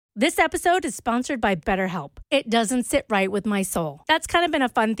This episode is sponsored by BetterHelp. It doesn't sit right with my soul. That's kind of been a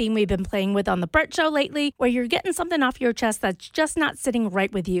fun theme we've been playing with on The Bert Show lately, where you're getting something off your chest that's just not sitting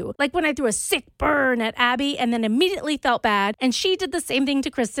right with you. Like when I threw a sick burn at Abby and then immediately felt bad, and she did the same thing to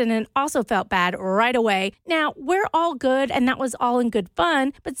Kristen and also felt bad right away. Now, we're all good, and that was all in good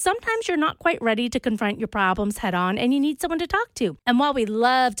fun, but sometimes you're not quite ready to confront your problems head on, and you need someone to talk to. And while we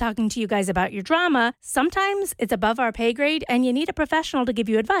love talking to you guys about your drama, sometimes it's above our pay grade, and you need a professional to give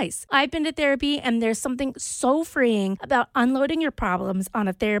you advice. I've been to therapy, and there's something so freeing about unloading your problems on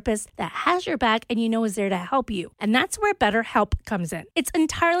a therapist that has your back and you know is there to help you. And that's where BetterHelp comes in. It's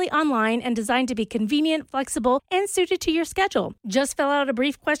entirely online and designed to be convenient, flexible, and suited to your schedule. Just fill out a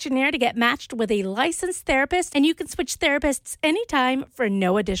brief questionnaire to get matched with a licensed therapist, and you can switch therapists anytime for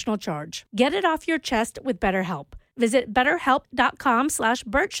no additional charge. Get it off your chest with BetterHelp. Visit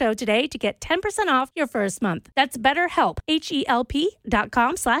BetterHelp.com/Bert Show today to get 10% off your first month. That's BetterHelp,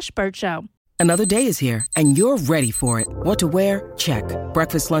 HELP.com/Bert Show. Another day is here, and you're ready for it. What to wear? Check.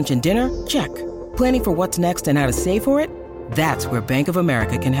 Breakfast, lunch, and dinner? Check. Planning for what's next and how to save for it? That's where Bank of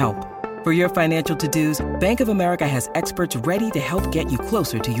America can help. For your financial to-dos, Bank of America has experts ready to help get you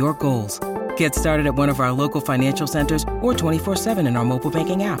closer to your goals. Get started at one of our local financial centers or 24/7 in our mobile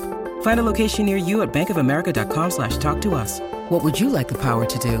banking app. Find a location near you at bankofamerica.com/talktous. What would you like the power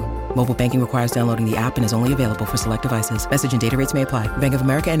to do? Mobile banking requires downloading the app and is only available for select devices. Message and data rates may apply. Bank of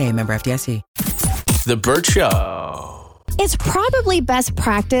America N.A., member FDIC. The Bert Show. It's probably best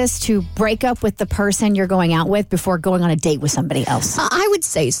practice to break up with the person you're going out with before going on a date with somebody else. I would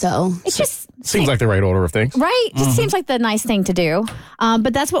say so. It just seems like the right order of things. Right? Just seems like the nice thing to do.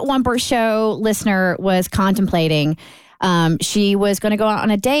 But that's what one Bert Show listener was contemplating. She was going to go out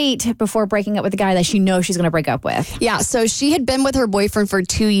on a date before breaking up with the guy that she knows she's going to break up with. Yeah, so she had been with her boyfriend for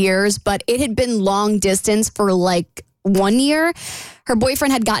 2 years, but it had been long distance for like 1 year. Her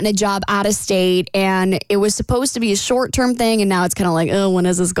boyfriend had gotten a job out of state, and it was supposed to be a short-term thing, and now it's kind of like, oh, when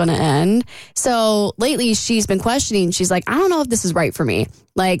is this going to end? So lately she's been questioning. She's like, I don't know if this is right for me.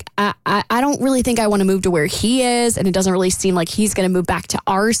 Like, I don't really think I want to move to where he is, and it doesn't really seem like he's going to move back to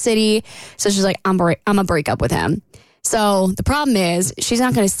our city. So she's like, I'm going to break up with him. So the problem is she's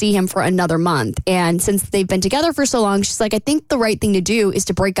not going to see him for another month. And since they've been together for so long, she's like, I think the right thing to do is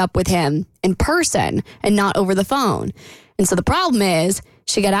to break up with him in person and not over the phone. And so the problem is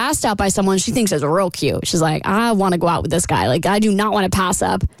she got asked out by someone she thinks is real cute. She's like, I want to go out with this guy. Like, I do not want to pass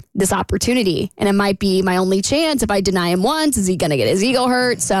up this opportunity. And it might be my only chance. If I deny him once, is he going to get his ego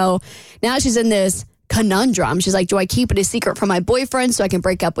hurt? So now she's in this conundrum. She's like, do I keep it a secret from my boyfriend so I can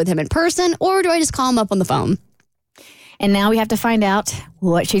break up with him in person? Or do I just call him up on the phone? And now we have to find out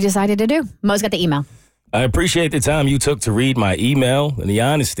what she decided to do. Mo's got the email. I appreciate the time you took to read my email and the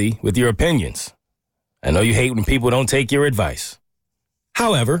honesty with your opinions. I know you hate when people don't take your advice.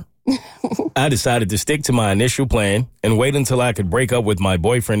 However, I decided to stick to my initial plan and wait until I could break up with my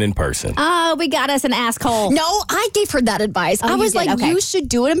boyfriend in person. Oh, we got us an asshole. No, I gave her that advice. I was like, okay. You should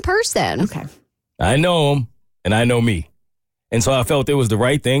do it in person. Okay. I know him, and I know me. And so I felt it was the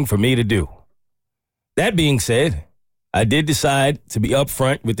right thing for me to do. That being said, I did decide to be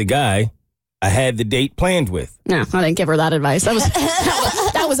upfront with the guy I had the date planned with. No, I didn't give her that advice.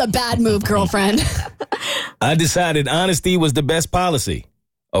 That was a bad move, girlfriend. I decided honesty was the best policy.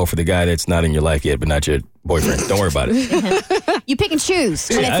 Oh, for the guy that's not in your life yet, but not your boyfriend. Don't worry about it. You pick and choose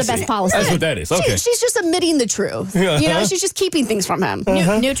when it's the best policy. That's what that is. Okay. She's just admitting the truth. You know, she's just keeping things from him.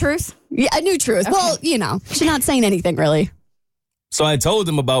 New truth? Yeah, a new truth. Okay. Well, you know, she's not saying anything really. So I told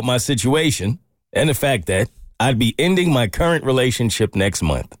him about my situation and the fact that I'd be ending my current relationship next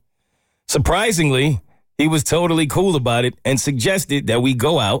month. Surprisingly, he was totally cool about it and suggested that we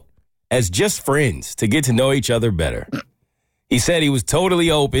go out as just friends to get to know each other better. He said he was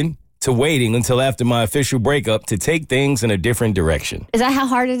totally open to waiting until after my official breakup to take things in a different direction. Is that how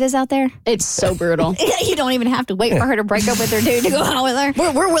hard it is out there? It's so brutal. You don't even have to wait for her to break up with her dude to go out with her.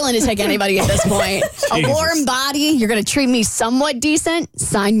 We're willing to take anybody at this point. A warm body, you're going to treat me somewhat decent,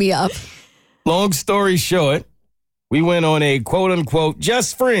 sign me up. Long story short, we went on a quote-unquote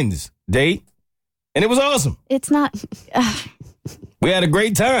just friends date, and it was awesome. It's not... We had a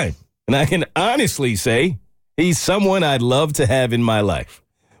great time, and I can honestly say he's someone I'd love to have in my life,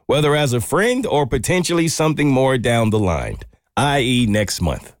 whether as a friend or potentially something more down the line, i.e. next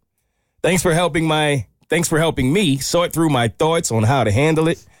month. Thanks for helping me sort through my thoughts on how to handle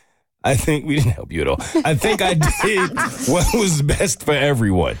it. I think we didn't help you at all. I think I did what was best for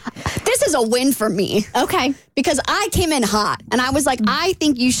everyone. This is a win for me. Okay. Because I came in hot and I was like, I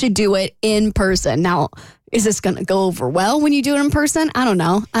think you should do it in person. Now, is this going to go over well when you do it in person? I don't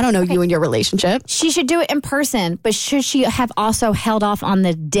know. I don't know you and your relationship. She should do it in person, but should she have also held off on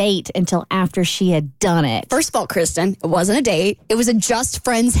the date until after she had done it? First of all, Kristen, it wasn't a date. It was a just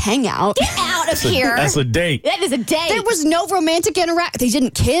friends hangout. Get out of here. That's a date. That is a date. There was no romantic interaction. They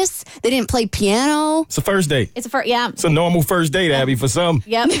didn't kiss. They didn't play piano. It's a first date. It's a first, yeah. It's a normal first date, Abby, for some.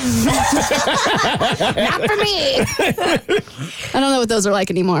 Yep. Not for me. I don't know what those are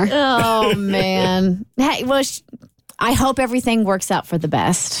like anymore. Oh, man. Hey, well, I hope everything works out for the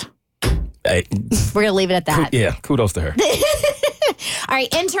best. Hey, We're going to leave it at that. yeah, kudos to her. All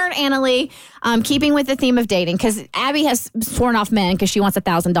right, intern Annalie, keeping with the theme of dating, because Abby has sworn off men because she wants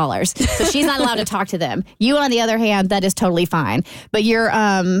 $1,000. So she's not allowed to talk to them. You, on the other hand, that is totally fine. But you're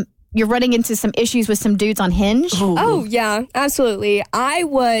running into some issues with some dudes on Hinge. Oh, yeah, absolutely. I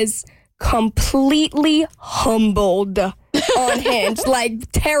was completely humbled on Hinge,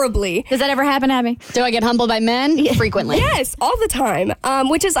 like terribly. Does that ever happen, Abby? Do I get humbled by men? Frequently. Yes, all the time,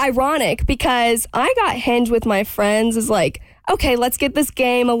 which is ironic because I got Hinge with my friends as like, okay, let's get this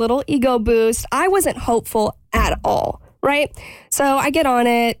game, a little ego boost. I wasn't hopeful at all, right? So I get on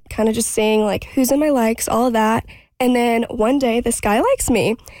it, kind of just seeing like who's in my likes, all of that. And then one day this guy likes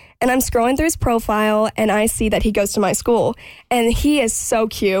me. And I'm scrolling through his profile, and I see that he goes to my school, and he is so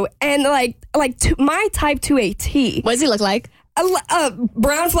cute, and like my type to a T. What does he look like?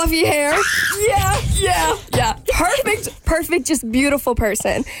 Brown fluffy hair. Yeah. Perfect, just beautiful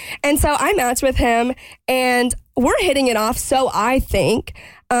person. And so I matched with him, and we're hitting it off. So I think,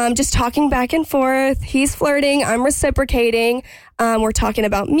 just talking back and forth. He's flirting. I'm reciprocating. We're talking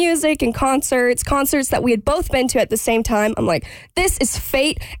about music and concerts that we had both been to at the same time. I'm like, this is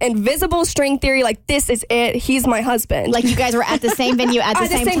fate, invisible string theory. Like, this is it. He's my husband. Like, you guys were at the same venue at the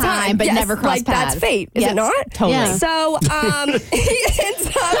same time, but yes, never crossed like, paths. That's fate, is it not? Totally. Yeah. So he ends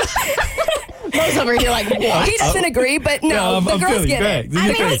up... Most over here like, what? He doesn't agree, but no, the girls get it. Do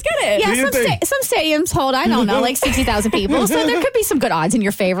you Girls get it. Yeah, some stadiums hold, I don't know, like 60,000 people. So there could be some good odds in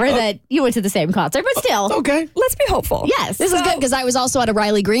your favor that you went to the same concert, but still. Okay. Let's be hopeful. Yes. This is good because I was also at a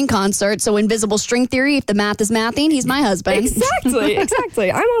Riley Green concert. So invisible string theory, if the math is mathing, he's my husband. Exactly.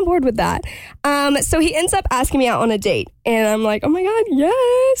 I'm on board with that. So he ends up asking me out on a date. And I'm like, oh my God,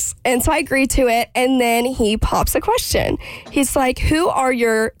 yes. And so I agree to it. And then he pops a question. He's like, who are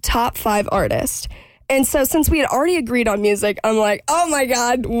your top 5 artists? And so since we had already agreed on music, I'm like, oh my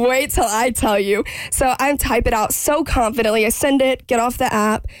God, wait till I tell you. So I type it out so confidently. I send it, get off the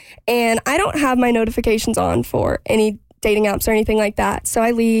app, and I don't have my notifications on for any dating apps or anything like that. So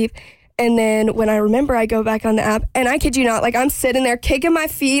I leave. And then when I remember, I go back on the app, and I kid you not, like I'm sitting there kicking my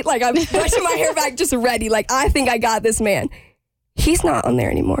feet, like I'm brushing my hair back, just ready. Like, I think I got this man. He's not on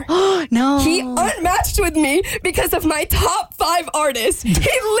there anymore. No. He unmatched with me because of my top 5 artists. He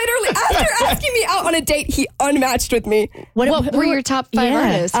literally, after asking me out on a date, he unmatched with me. What were your top 5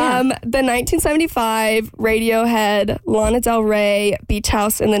 artists? The 1975, Radiohead, Lana Del Rey, Beach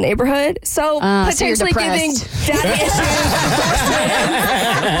House in the Neighborhood. So potentially giving daddy issues.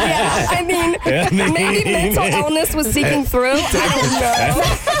 Yeah, I mean, maybe mental illness was seeking through. I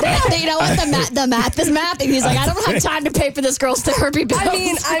don't know. You know what? The math is mathing. He's like, I don't have time to pay for this girl's therapy bills. I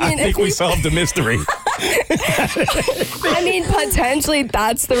mean, I think we solved the mystery. I mean, potentially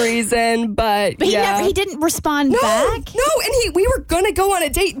that's the reason, but yeah. He didn't respond back? No, and we were gonna go on a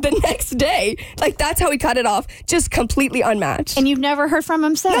date the next day. Like, that's how he cut it off. Just completely unmatched. And you've never heard from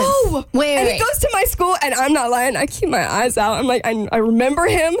him since? No. Wait. He goes to my school, and I'm not lying. I keep my eyes out. I'm like, I remember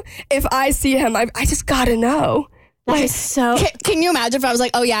him. If I see him, I just gotta know. That is so... Can you imagine if I was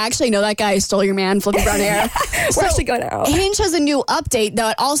like, oh yeah, I actually know that guy who stole your man, flipping brown hair? We're actually going out. Hinge has a new update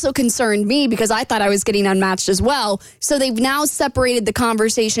that also concerned me because I thought I was getting unmatched as well. So they've now separated the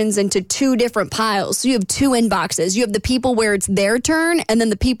conversations into 2 different piles. So you have 2 inboxes. You have the people where it's their turn, and then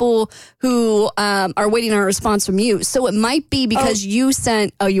the people who are waiting on a response from you. So it might be because you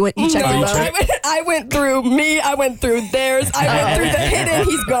sent... Oh, you checked No, them both? I went through me. I went through theirs. I went through the hidden.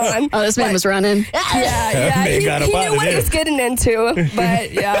 He's gone. Oh, this man was running. Yeah. He knew what he was getting into,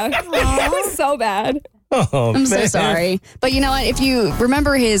 but yeah, it was so bad. Oh, I'm so sorry. But you know what? If you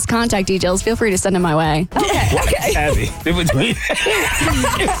remember his contact details, feel free to send him my way. Okay. Abby, it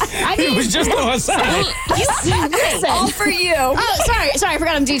was just on our side. All for you. Oh, sorry, I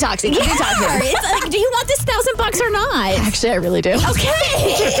forgot I'm detoxing. It's like, do you want this $1,000 or not? Actually, I really do. Okay.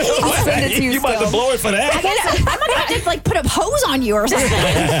 I'll send it to you. You about to blow it for that? I'm not going to have to like put a hose on you or something.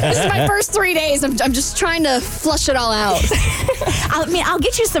 This is my first 3 days. I'm just trying to flush it all out. I'll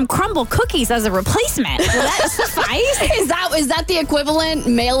get you some crumble cookies as a replacement. Will that suffice? Is that the equivalent?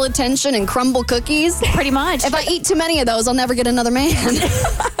 Male attention and crumble cookies? Pretty much. If I eat too many of those, I'll never get another man.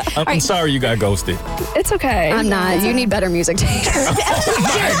 I'm sorry you got ghosted. It's okay. I'm not. You need better music taste.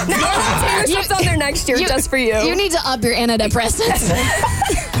 Taylor Swift's on there next year just for you. You need to up your antidepressants.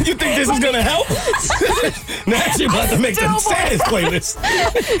 You think this is going to help? Now you're about to make the saddest playlist.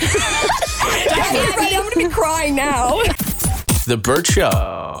 Get ready. I'm going to be crying now. The Burt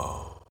Show.